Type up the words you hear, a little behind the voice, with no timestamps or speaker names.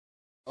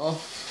Well,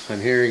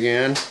 I'm here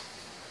again.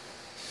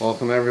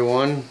 Welcome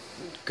everyone.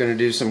 Gonna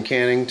do some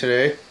canning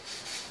today.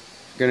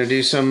 Gonna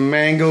do some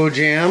mango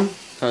jam.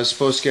 I was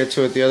supposed to get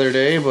to it the other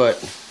day, but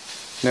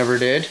never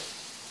did.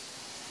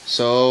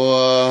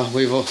 So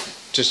we've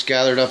just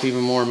gathered up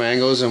even more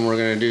mangoes, and we're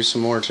gonna do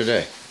some more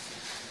today.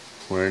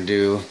 We're gonna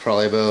do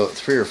probably about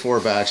 3 or 4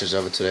 batches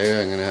of it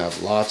today. I'm gonna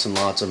have lots and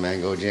lots of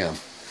mango jam,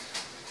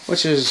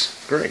 which is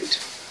great.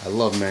 I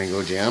love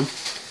mango jam,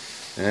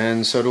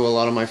 and so do a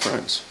lot of my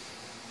friends.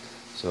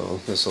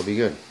 So this will be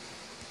good.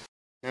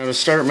 Now to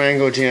start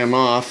mango jam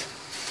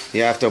off,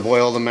 you have to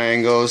boil the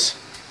mangoes,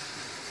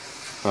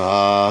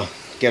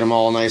 get them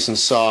all nice and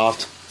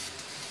soft.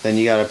 Then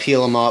you got to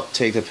peel them up,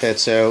 take the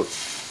pits out,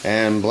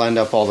 and blend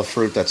up all the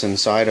fruit that's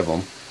inside of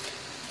them.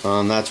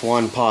 That's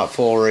one pot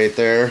full right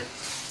there.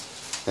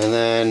 And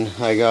then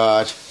I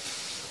got,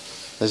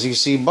 as you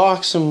see,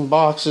 boxes and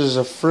boxes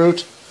of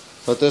fruit,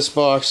 but this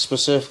box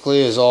specifically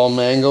is all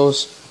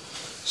mangoes.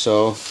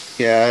 So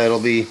yeah, it'll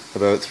be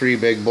about 3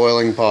 big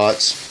boiling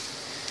pots,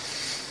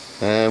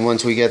 and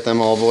once we get them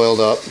all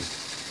boiled up,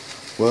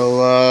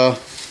 we'll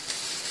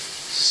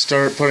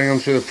start putting them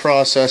through the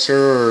processor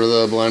or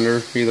the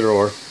blender, either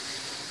or,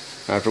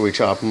 after we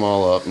chop them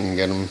all up and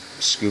get them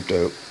scooped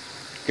out.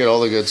 Get all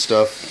the good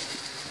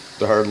stuff,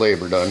 the hard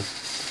labor done.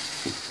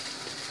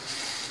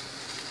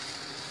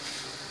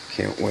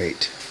 Can't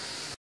wait.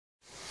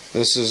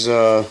 This is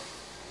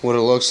what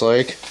it looks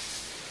like.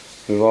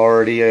 We've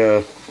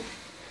already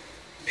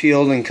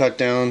peeled and cut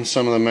down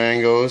some of the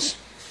mangoes.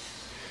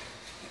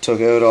 Took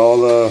out all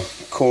the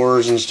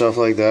cores and stuff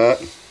like that.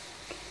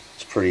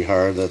 It's pretty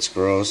hard, that's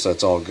gross,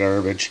 that's all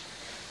garbage.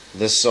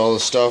 This is all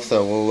the stuff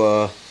that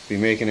we'll be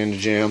making into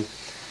jam.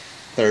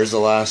 There's the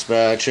last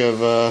batch of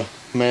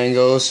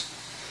mangoes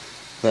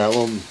that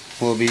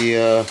we'll be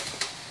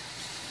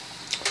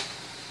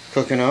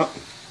cooking up.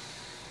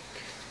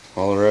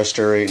 All the rest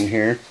are right in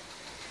here.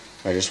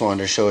 I just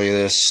wanted to show you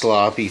this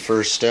sloppy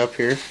first step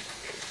here.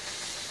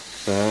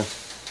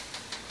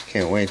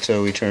 Can't wait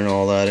till we turn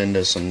all that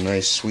into some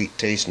nice sweet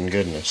taste and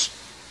goodness.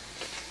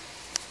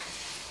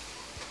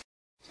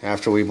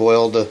 After we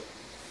boiled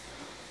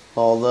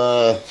all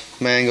the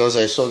mangoes,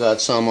 I still got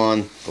some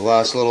on the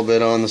last little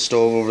bit on the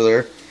stove over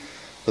there.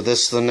 But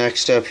this is the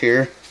next step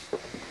here.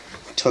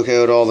 Took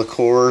out all the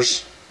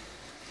cores,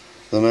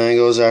 the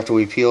mangoes after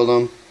we peeled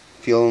them.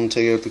 Peel them,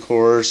 take out the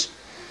cores,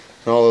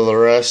 and all of the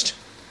rest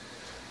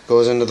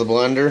goes into the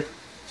blender.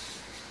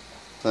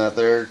 That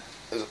there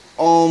is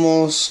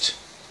almost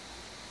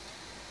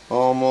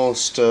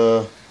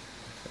a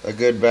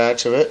good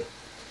batch of it.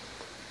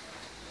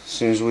 As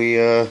soon as we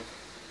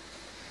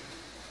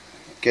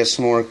get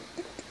some more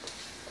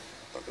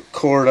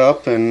cored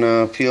up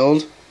and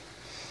peeled,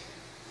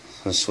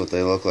 that's what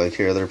they look like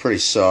here. They're pretty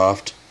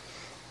soft,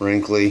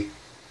 wrinkly,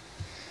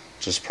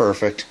 just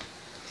perfect.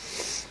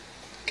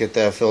 Get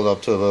that filled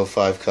up to about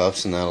 5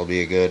 cups, and that'll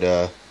be a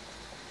good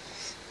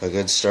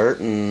start,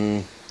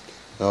 and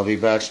that'll be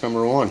batch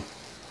number 1.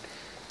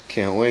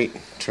 Can't wait.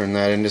 Turn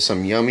that into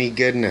some yummy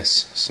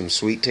goodness. Some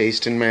sweet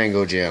tasting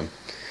mango jam.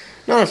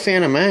 Not a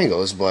fan of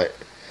mangoes, but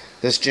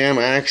this jam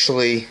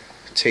actually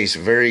tastes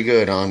very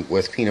good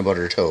with peanut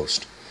butter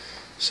toast.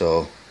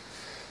 So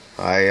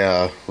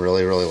I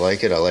really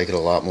like it. I like it a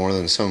lot more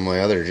than some of my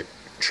other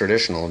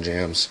traditional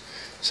jams,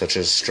 such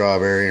as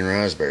strawberry and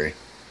raspberry.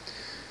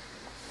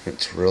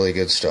 It's really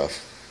good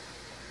stuff.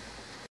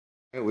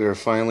 We are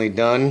finally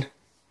done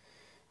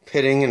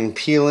pitting and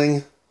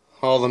peeling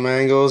all the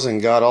mangoes and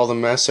got all the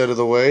mess out of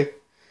the way.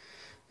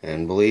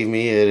 And believe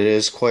me, it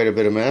is quite a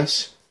bit of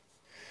mess.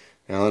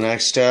 Now the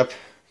next step,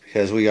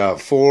 because we got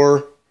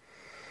 4,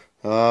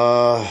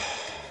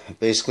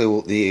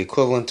 basically the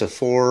equivalent to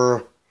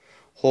 4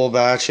 whole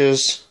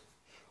batches,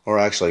 or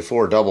actually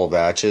 4 double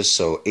batches,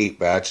 so 8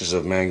 batches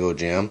of mango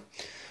jam.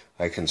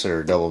 I consider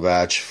a double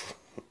batch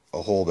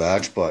a whole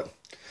batch, but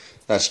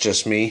that's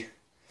just me.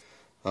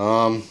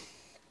 That's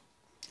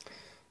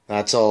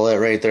all that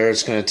right there.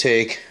 It's going to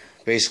take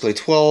basically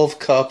 12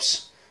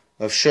 cups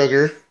of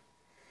sugar.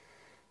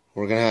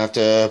 We're going to have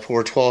to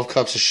pour 12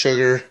 cups of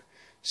sugar,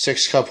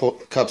 6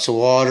 cups of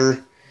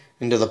water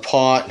into the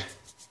pot,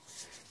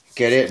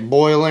 get it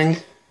boiling,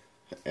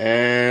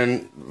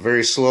 and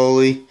very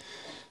slowly,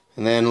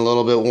 and then a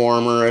little bit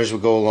warmer as we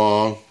go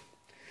along,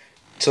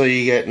 until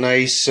you get a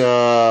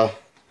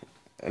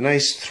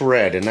nice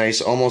thread,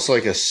 almost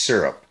like a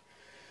syrup.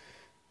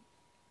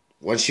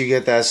 Once you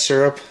get that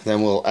syrup,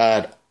 then we'll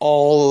add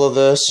all of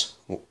this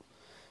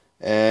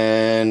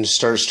and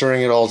start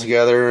stirring it all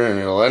together, and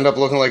it'll end up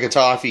looking like a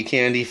toffee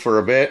candy for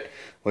a bit,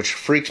 which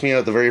freaked me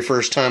out the very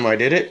first time I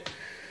did it.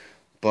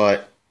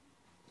 But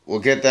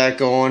we'll get that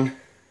going,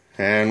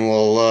 and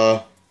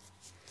we'll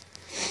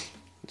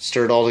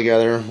stir it all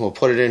together. We'll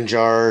put it in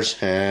jars,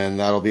 and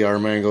that'll be our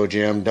mango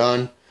jam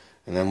done,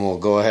 and then we'll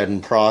go ahead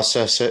and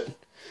process it.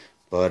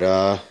 But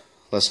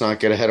let's not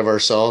get ahead of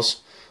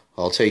ourselves.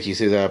 I'll take you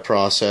through that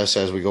process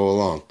as we go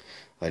along.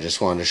 I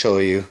just wanted to show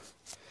you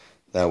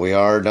that we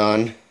are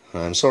done.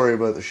 I'm sorry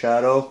about the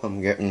shadow.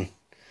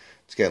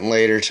 It's getting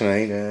later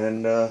tonight,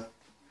 and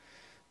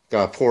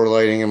Got poor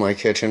lighting in my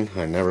kitchen.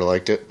 I never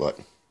liked it, but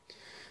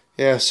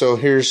yeah, so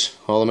here's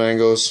all the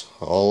mangoes,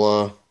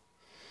 all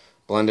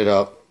blended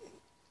up,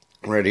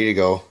 ready to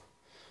go.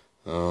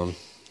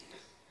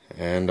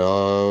 And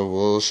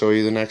we'll show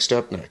you the next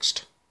step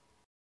next.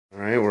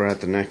 Alright, we're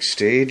at the next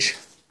stage.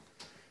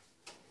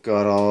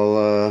 Got all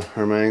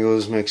our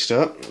mangoes mixed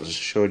up, as I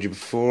showed you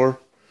before.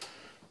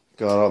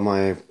 Got all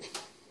my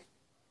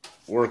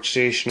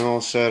workstation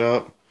all set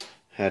up.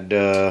 Had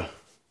to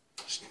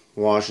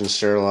wash and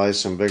sterilize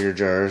some bigger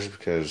jars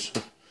because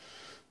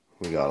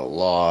we got a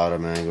lot of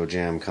mango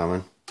jam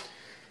coming.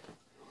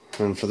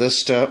 And for this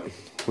step,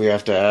 we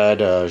have to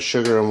add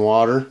sugar and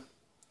water.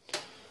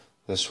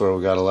 This is where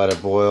we got to let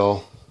it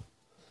boil,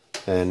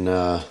 and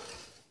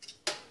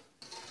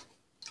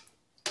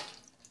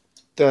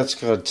that's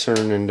got to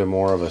turn into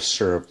more of a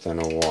syrup than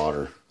a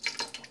water.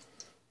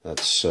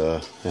 That's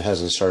it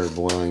hasn't started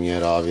boiling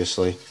yet,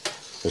 obviously.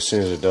 As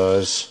soon as it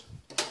does,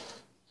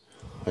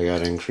 I got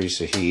to increase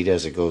the heat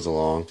as it goes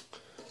along.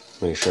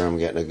 Make sure I'm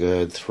getting a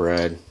good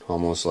thread,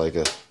 almost like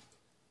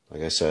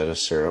I said, a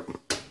syrup.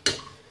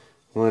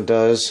 When it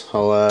does,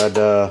 I'll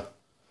add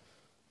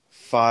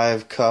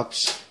 5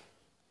 cups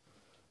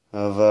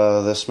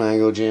of this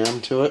mango jam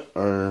to it,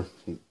 or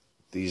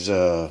these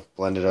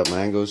blended up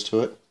mangoes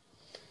to it,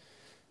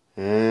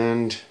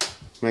 and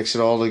mix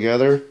it all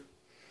together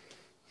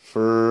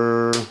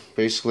for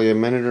basically a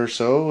minute or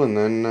so, and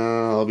then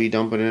I'll be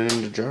dumping it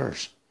into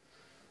jars,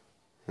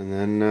 and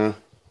then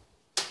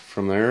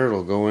from there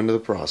it'll go into the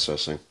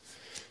processing.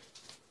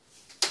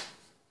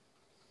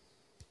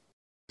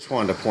 Just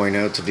wanted to point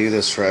out, to do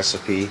this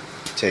recipe,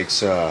 it takes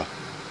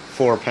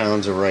 4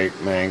 pounds of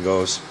ripe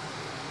mangoes,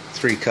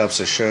 3 cups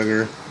of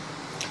sugar,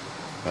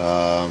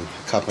 a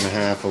cup and a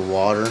half of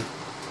water.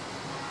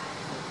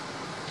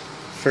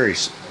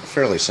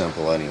 Fairly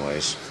simple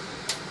anyways.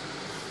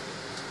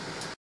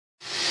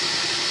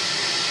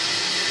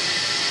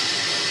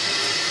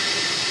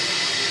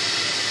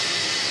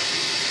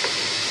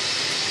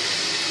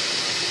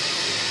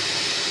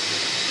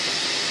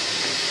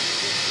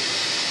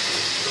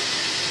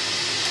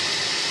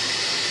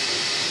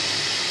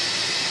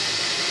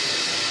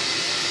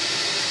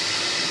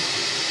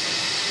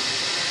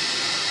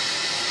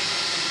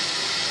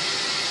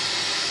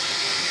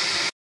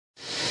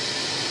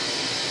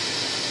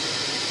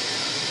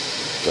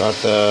 Got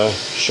the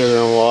sugar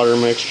and water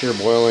mixture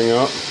boiling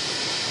up.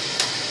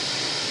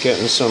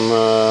 Getting some,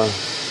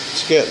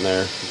 it's getting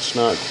there. It's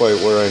not quite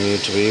where I need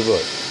it to be,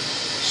 but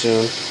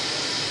soon.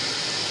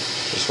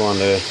 Just wanted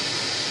to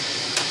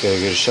get a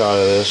good shot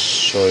of this,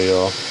 show you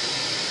all. As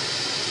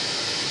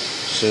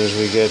soon as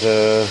we get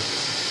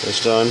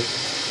this done,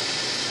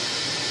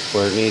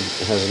 where it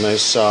has a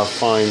nice soft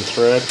fine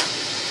thread,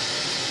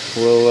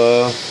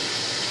 we'll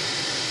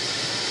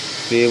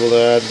be able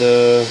to add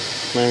the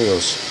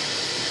mangoes.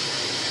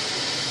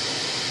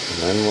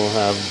 And then we'll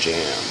have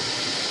jam.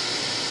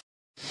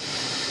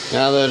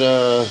 Now that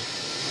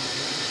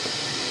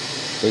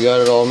we got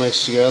it all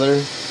mixed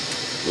together,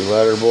 we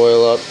let her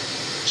boil up,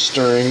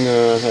 stirring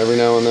every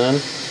now and then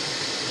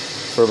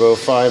for about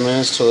 5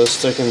 minutes till this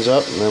thickens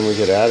up, and then we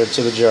could add it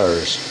to the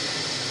jars.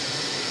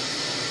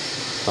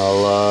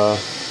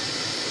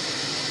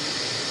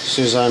 As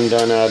soon as I'm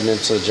done adding it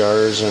to the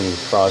jars and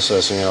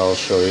processing it, I'll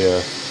show you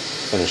a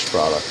finished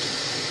product.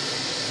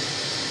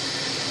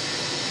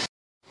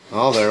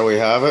 Well, there we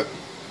have it.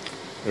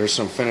 There's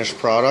some finished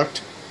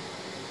product.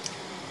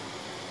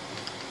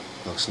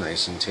 Looks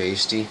nice and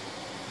tasty,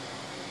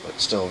 but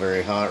still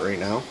very hot right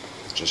now.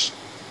 Just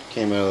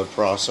came out of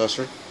the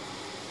processor.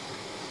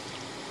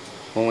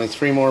 Only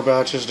 3 more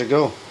batches to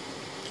go.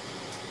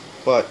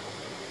 But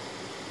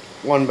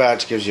one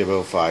batch gives you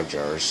about 5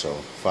 jars, so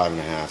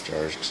 5.5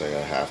 jars, because I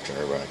got a half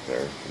jar back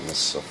there, and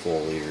this is a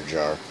full liter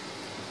jar.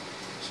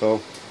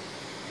 So,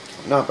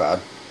 not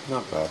bad,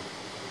 not bad.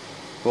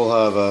 We'll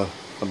have a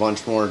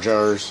bunch more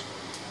jars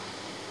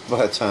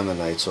by the time the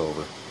night's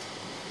over.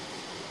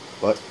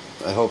 But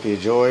I hope you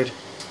enjoyed.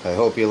 I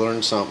hope you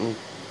learned something.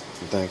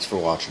 And thanks for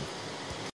watching.